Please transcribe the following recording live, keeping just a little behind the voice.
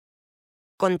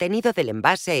Contenido del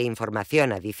envase e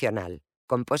información adicional.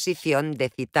 Composición de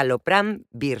citalopram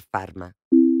bir pharma.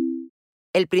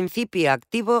 El principio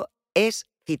activo es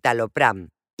citalopram,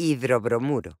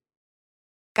 hidrobromuro.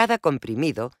 Cada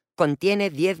comprimido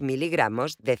contiene 10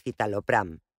 miligramos de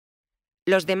citalopram.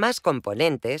 Los demás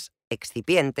componentes,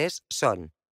 excipientes,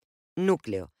 son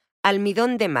núcleo,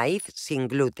 almidón de maíz sin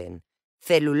gluten,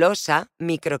 celulosa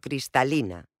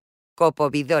microcristalina,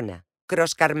 copovidona,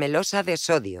 croscarmelosa de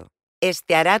sodio,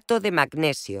 estearato de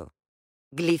magnesio,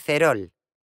 glicerol,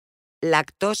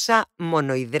 lactosa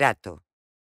monohidrato.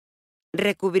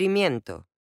 Recubrimiento,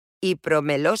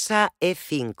 hipromelosa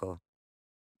E5,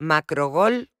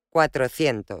 macrogol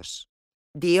 400,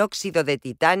 dióxido de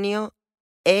titanio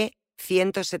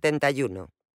E171.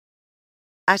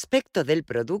 Aspecto del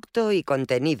producto y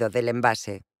contenido del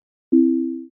envase.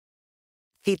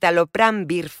 Citalopram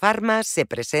bir pharma se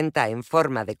presenta en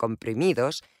forma de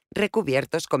comprimidos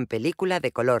recubiertos con película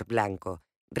de color blanco,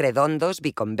 redondos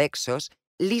biconvexos,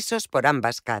 lisos por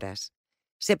ambas caras.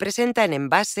 Se presenta en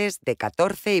envases de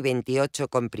 14 y 28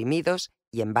 comprimidos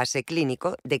y envase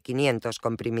clínico de 500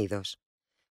 comprimidos.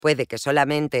 Puede que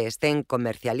solamente estén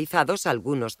comercializados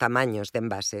algunos tamaños de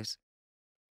envases.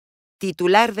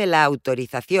 Titular de la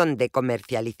autorización de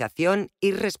comercialización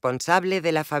y responsable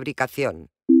de la fabricación.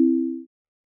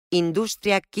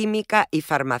 Industria Química y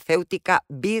Farmacéutica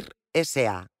BIR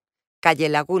S.A. Calle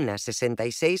Laguna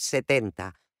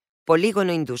 6670,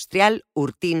 Polígono Industrial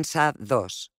Urtinsa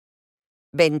 2.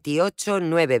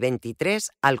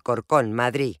 28923 Alcorcón,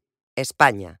 Madrid,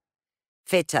 España.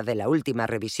 Fecha de la última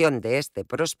revisión de este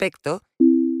prospecto,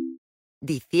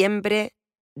 diciembre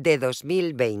de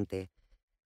 2020.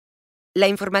 La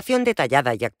información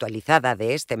detallada y actualizada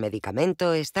de este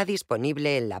medicamento está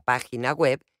disponible en la página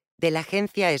web de la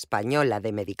Agencia Española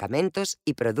de Medicamentos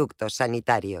y Productos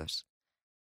Sanitarios.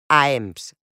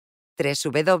 AEMS.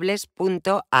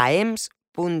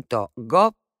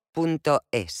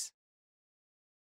 www.aems.gov.es